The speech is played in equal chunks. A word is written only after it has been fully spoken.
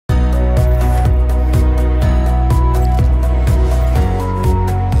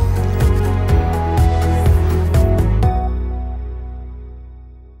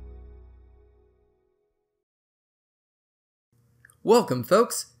Welcome,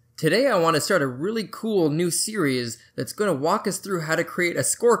 folks! Today I want to start a really cool new series that's going to walk us through how to create a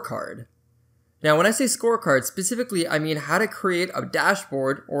scorecard. Now, when I say scorecard, specifically I mean how to create a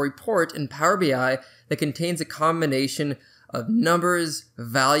dashboard or report in Power BI that contains a combination of numbers,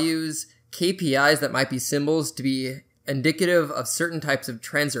 values, KPIs that might be symbols to be indicative of certain types of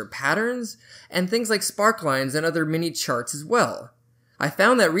trends or patterns, and things like sparklines and other mini charts as well. I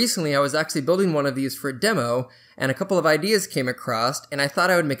found that recently I was actually building one of these for a demo, and a couple of ideas came across, and I thought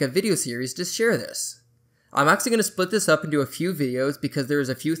I would make a video series to share this. I'm actually going to split this up into a few videos because there's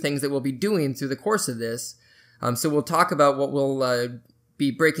a few things that we'll be doing through the course of this. So we'll talk about what we'll be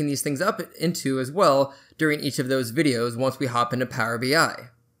breaking these things up into as well during each of those videos once we hop into Power BI.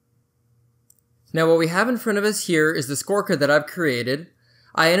 Now what we have in front of us here is the scorecard that I've created.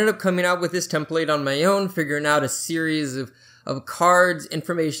 I ended up coming out with this template on my own, figuring out a series of cards,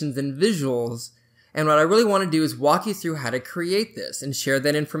 informations, and visuals. And what I really want to do is walk you through how to create this and share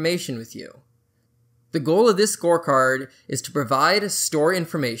that information with you. The goal of this scorecard is to provide store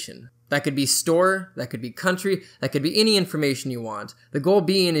information. That could be store, that could be country, that could be any information you want. The goal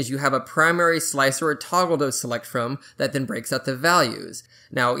being is you have a primary slice or a toggle to select from that then breaks out the values.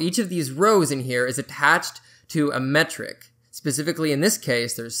 Now each of these rows in here is attached to a metric. Specifically in this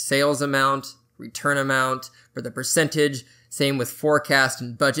case, there's sales amount, return amount for the percentage, same with forecast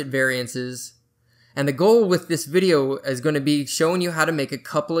and budget variances. And the goal with this video is going to be showing you how to make a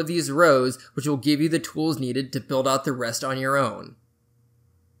couple of these rows, which will give you the tools needed to build out the rest on your own.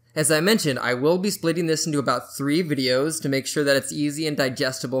 As I mentioned, I will be splitting this into about 3 videos to make sure that it's easy and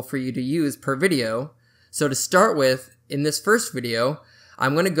digestible for you to use per video. So to start with, in this first video,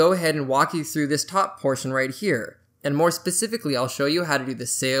 I'm going to go ahead and walk you through this top portion right here. And more specifically, I'll show you how to do the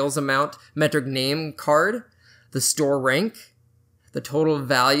sales amount metric name card, the store rank, the total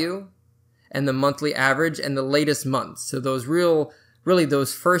value, and the monthly average and the latest month. So those really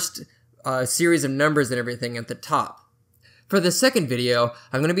those first series of numbers and everything at the top. For the second video,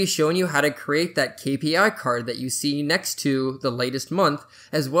 I'm going to be showing you how to create that KPI card that you see next to the latest month,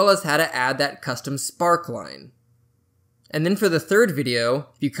 as well as how to add that custom spark line. And then for the third video,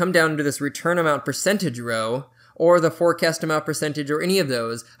 if you come down to this return amount percentage row, or the forecast amount percentage, or any of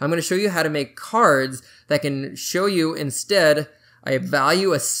those, I'm going to show you how to make cards that can show you instead a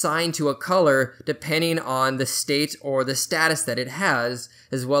value assigned to a color depending on the state or the status that it has,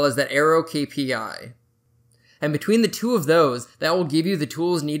 as well as that arrow KPI. And between the two of those, that will give you the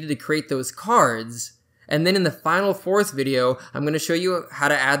tools needed to create those cards. And then in the final fourth video, I'm going to show you how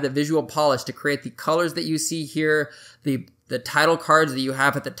to add the visual polish to create the colors that you see here, the title cards that you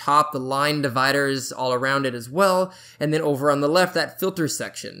have at the top, the line dividers all around it as well, and then over on the left, that filter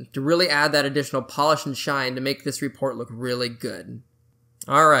section to really add that additional polish and shine to make this report look really good.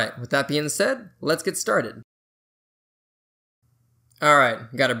 Alright, with that being said, let's get started.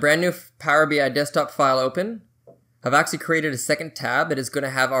 Alright, got a brand new Power BI desktop file open. I've actually created a second tab that is going to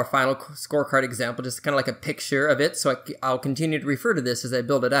have our final scorecard example, just kind of like a picture of it, so I'll continue to refer to this as I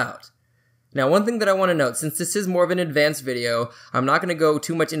build it out. Now, one thing that I want to note, since this is more of an advanced video, I'm not going to go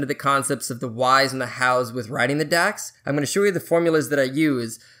too much into the concepts of the whys and the hows with writing the DAX. I'm going to show you the formulas that I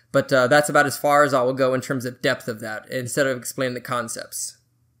use, but that's about as far as I will go in terms of depth of that, instead of explaining the concepts.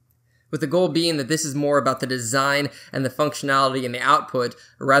 With the goal being that this is more about the design and the functionality and the output,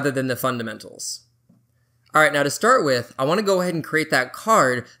 rather than the fundamentals. Alright, now to start with, I want to go ahead and create that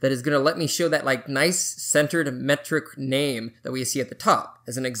card that is going to let me show that like nice centered metric name that we see at the top.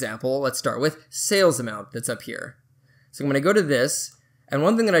 As an example, let's start with sales amount that's up here. So I'm going to go to this, and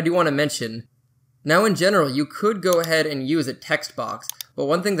one thing that I do want to mention, now in general you could go ahead and use a text box, but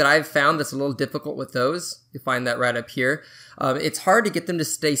one thing that I've found that's a little difficult with those, you find that right up here, it's hard to get them to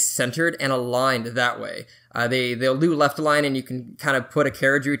stay centered and aligned that way. They'll do left align and you can kind of put a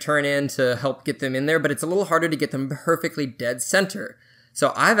carriage return in to help get them in there, but it's a little harder to get them perfectly dead center.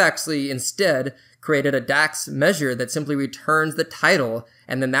 So I've actually instead created a DAX measure that simply returns the title,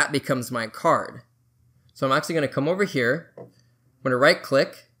 and then that becomes my card. So I'm actually going to come over here, I'm going to right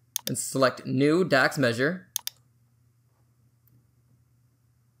click and select new DAX measure.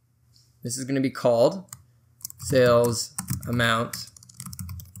 This is going to be called sales amount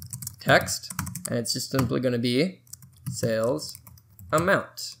text, and it's just simply going to be sales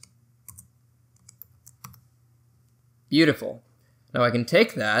amount. Beautiful. Now I can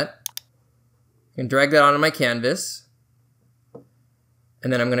take that and drag that onto my canvas,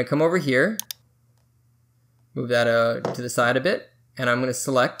 and then I'm going to come over here, move that to the side a bit, and I'm going to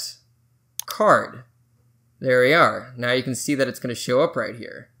select card. There we are. Now you can see that it's going to show up right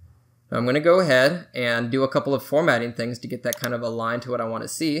here. Now I'm going to go ahead and do a couple of formatting things to get that kind of aligned to what I want to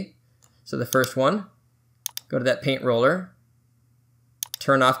see. So the first one, go to that paint roller,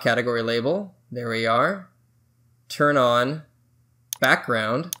 turn off category label. There we are. Turn on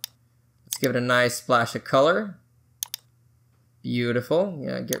background. Let's give it a nice splash of color. Beautiful.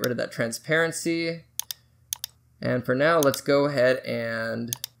 Yeah, get rid of that transparency. And for now, let's go ahead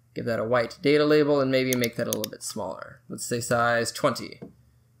and give that a white data label and maybe make that a little bit smaller. Let's say size 20.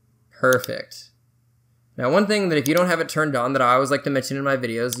 Perfect. Now, one thing that if you don't have it turned on that I always like to mention in my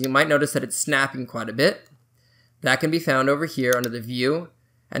videos, you might notice that it's snapping quite a bit. That can be found over here under the View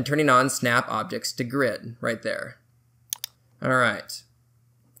and turning on Snap Objects to Grid right there. All right.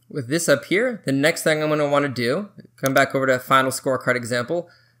 With this up here, the next thing I'm going to want to do, come back over to a final scorecard example.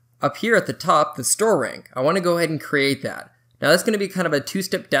 Up here at the top, the store rank, I want to go ahead and create that. Now that's going to be kind of a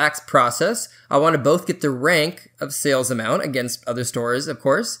two-step DAX process. I want to both get the rank of sales amount against other stores, of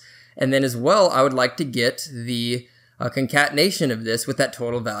course, and then as well, I would like to get the concatenation of this with that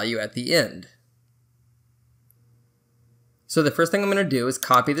total value at the end. So the first thing I'm going to do is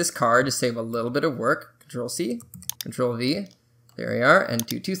copy this card to save a little bit of work. Control-C, Control-V, there we are, and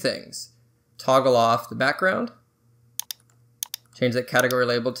do two things. Toggle off the background, change that category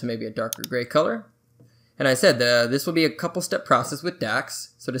label to maybe a darker gray color. And I said this will be a couple-step process with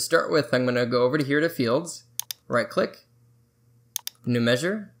DAX. So to start with, I'm going to go over to here to Fields, right-click, New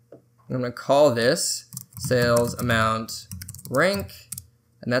Measure. I'm going to call this Sales Amount Rank,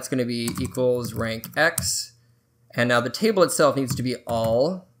 and that's going to be equals rank X. And now the table itself needs to be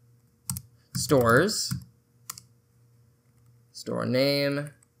all stores, store name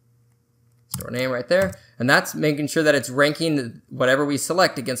right there. And that's making sure that it's ranking whatever we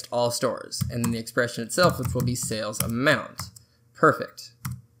select against all stores. And then the expression itself, which will be sales amount. Perfect.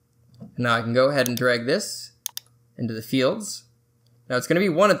 And now I can go ahead and drag this into the fields. Now it's going to be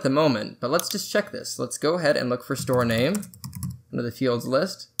 1 at the moment, but let's just check this. Let's go ahead and look for store name under the fields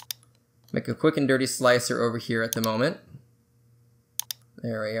list. Make a quick and dirty slicer over here at the moment.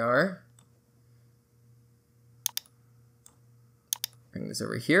 There we are. Bring this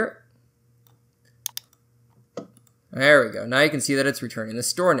over here. There we go. Now you can see that it's returning the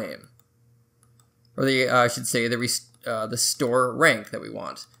store name, or I should say the store rank that we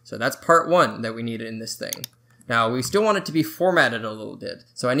want. So that's part 1 that we need in this thing. Now we still want it to be formatted a little bit,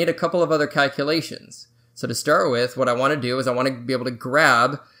 so I need a couple of other calculations. So to start with, what I want to do is I want to be able to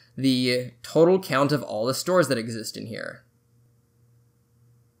grab the total count of all the stores that exist in here.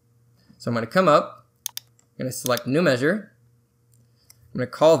 So I'm going to come up, I'm going to select New Measure. I'm going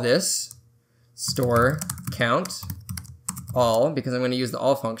to call this store count all, because I'm going to use the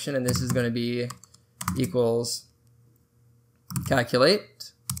all function, and this is going to be equals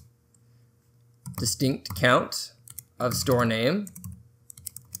calculate distinct count of store name,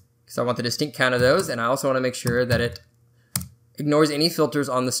 because I want the distinct count of those, and I also want to make sure that it ignores any filters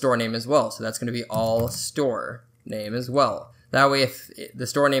on the store name as well. So that's going to be all store name as well. That way, if the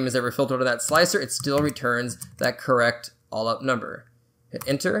store name is ever filtered to that slicer, it still returns that correct all up number. Hit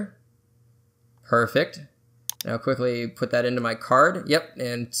enter. Perfect. Now quickly put that into my card. Yep,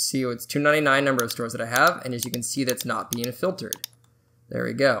 and see it's 299 number of stores that I have, and as you can see, that's not being filtered. There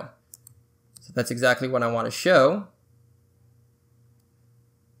we go. So that's exactly what I want to show.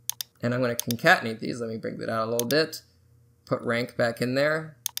 And I'm going to concatenate these. Let me bring that out a little bit. Put rank back in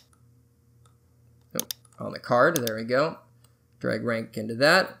there. On the card, there we go. Drag rank into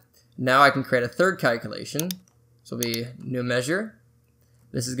that. Now I can create a third calculation. This will be New Measure.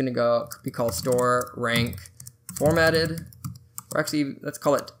 This is going to be called store rank formatted, or actually let's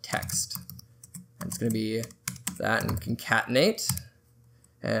call it text. And it's going to be that and concatenate,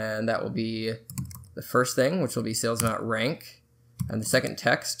 and that will be the first thing, which will be sales amount rank, and the second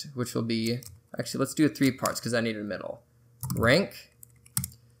text, which will be, actually let's do 3 parts because I need a middle. Rank,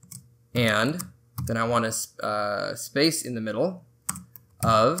 and then I want a space in the middle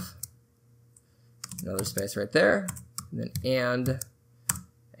of another space right there, and then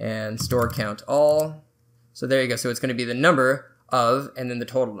and store count all. So there you go. So it's going to be the number of and then the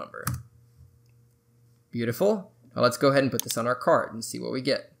total number. Beautiful. Now let's go ahead and put this on our card and see what we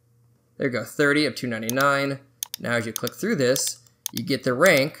get. There you go, 30 of 299. Now as you click through this, you get the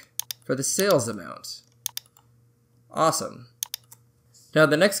rank for the sales amount. Awesome. Now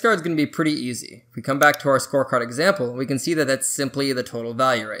the next card is going to be pretty easy. If we come back to our scorecard example, we can see that that's simply the total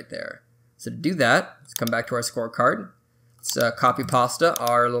value right there. So to do that, let's come back to our scorecard. Let's copy pasta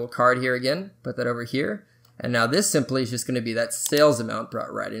our little card here again, put that over here. And now this simply is just going to be that sales amount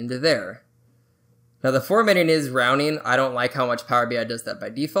brought right into there. Now the formatting is rounding. I don't like how much Power BI does that by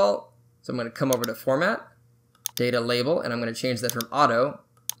default. So I'm going to come over to Format, Data Label, and I'm going to change that from Auto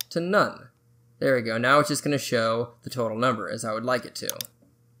to None. There we go. Now it's just going to show the total number as I would like it to.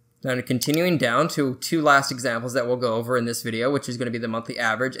 Now continuing down to two last examples that we'll go over in this video, which is going to be the monthly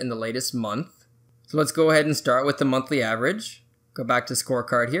average and the latest month. So let's go ahead and start with the monthly average. Go back to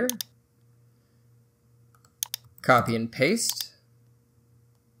scorecard here. Copy and paste.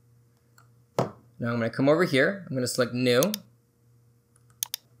 Now I'm going to come over here. I'm going to select new.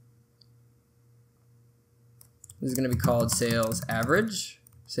 This is going to be called sales average,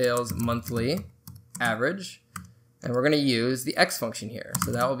 sales monthly average. And we're going to use the X function here.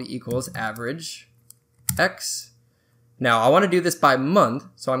 So that will be equals average X. Now I want to do this by month,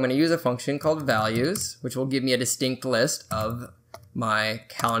 so I'm going to use a function called values, which will give me a distinct list of my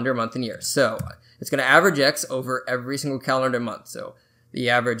calendar month and year. So it's going to average X over every single calendar month. So the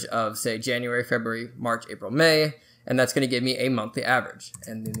average of, say, January, February, March, April, May, and that's going to give me a monthly average.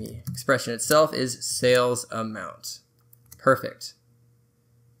 And then the expression itself is sales amount. Perfect.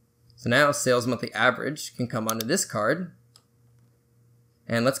 So now sales monthly average can come onto this card.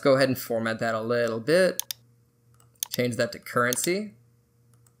 And let's go ahead and format that a little bit. Change that to currency.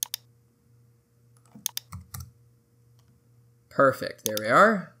 Perfect, there we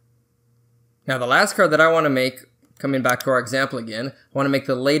are. Now the last card that I want to make, coming back to our example again, I want to make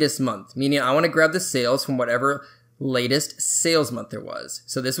the latest month, meaning I want to grab the sales from whatever latest sales month there was.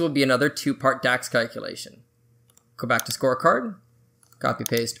 So this will be another two-part DAX calculation. Go back to scorecard, copy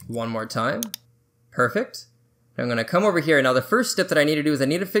paste one more time. Perfect. Now I'm going to come over here. Now the first step that I need to do is I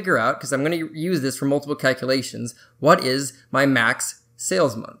need to figure out, because I'm going to use this for multiple calculations, what is my max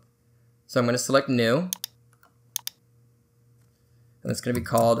sales month. So I'm going to select new. And it's going to be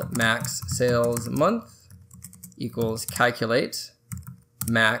called max sales month equals calculate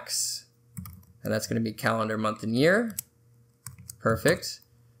max, and that's going to be calendar month and year. Perfect.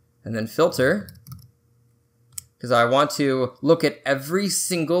 And then filter, because I want to look at every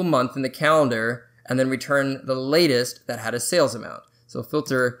single month in the calendar and then return the latest that had a sales amount. So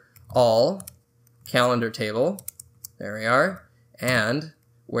filter all calendar table, there we are, and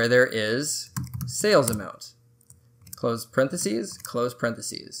where there is sales amount. Close parentheses, close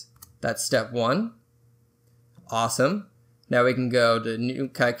parentheses. That's step one. Awesome. Now we can go to new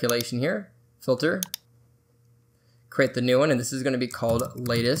calculation here, filter, create the new one, and this is going to be called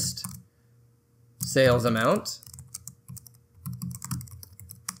latest sales amount.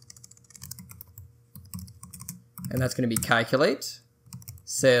 And that's going to be calculate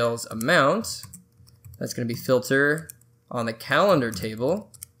sales amount. That's going to be filter on the calendar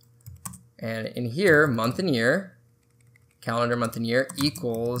table. And in here, month and year, calendar month and year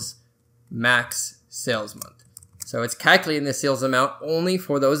equals max sales month. So it's calculating the sales amount only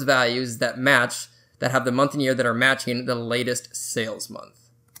for those values that match, that have the month and year that are matching the latest sales month.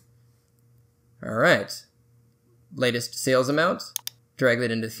 All right, latest sales amount, drag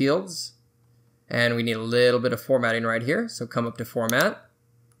that into fields, and we need a little bit of formatting right here. So come up to format,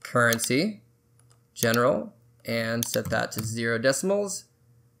 currency, general, and set that to 0 decimals.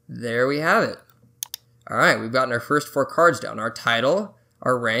 There we have it. All right, we've gotten our first 4 cards down, our title,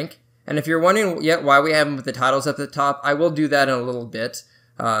 our rank, and if you're wondering yet why we have them with the titles at the top, I will do that in a little bit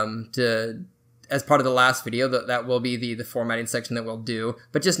as part of the last video. That will be the formatting section that we'll do,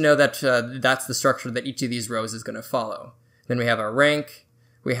 but just know that that's the structure that each of these rows is going to follow. Then we have our rank,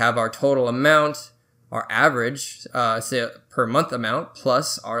 we have our total amount, our average, say per month amount,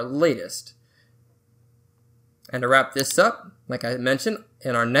 plus our latest. And to wrap this up, like I mentioned,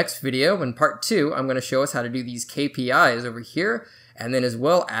 in our next video, in part 2, I'm going to show us how to do these KPIs over here, and then as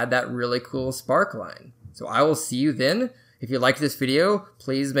well add that really cool spark line. So I will see you then. If you liked this video,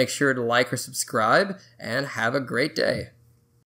 please make sure to like or subscribe, and have a great day.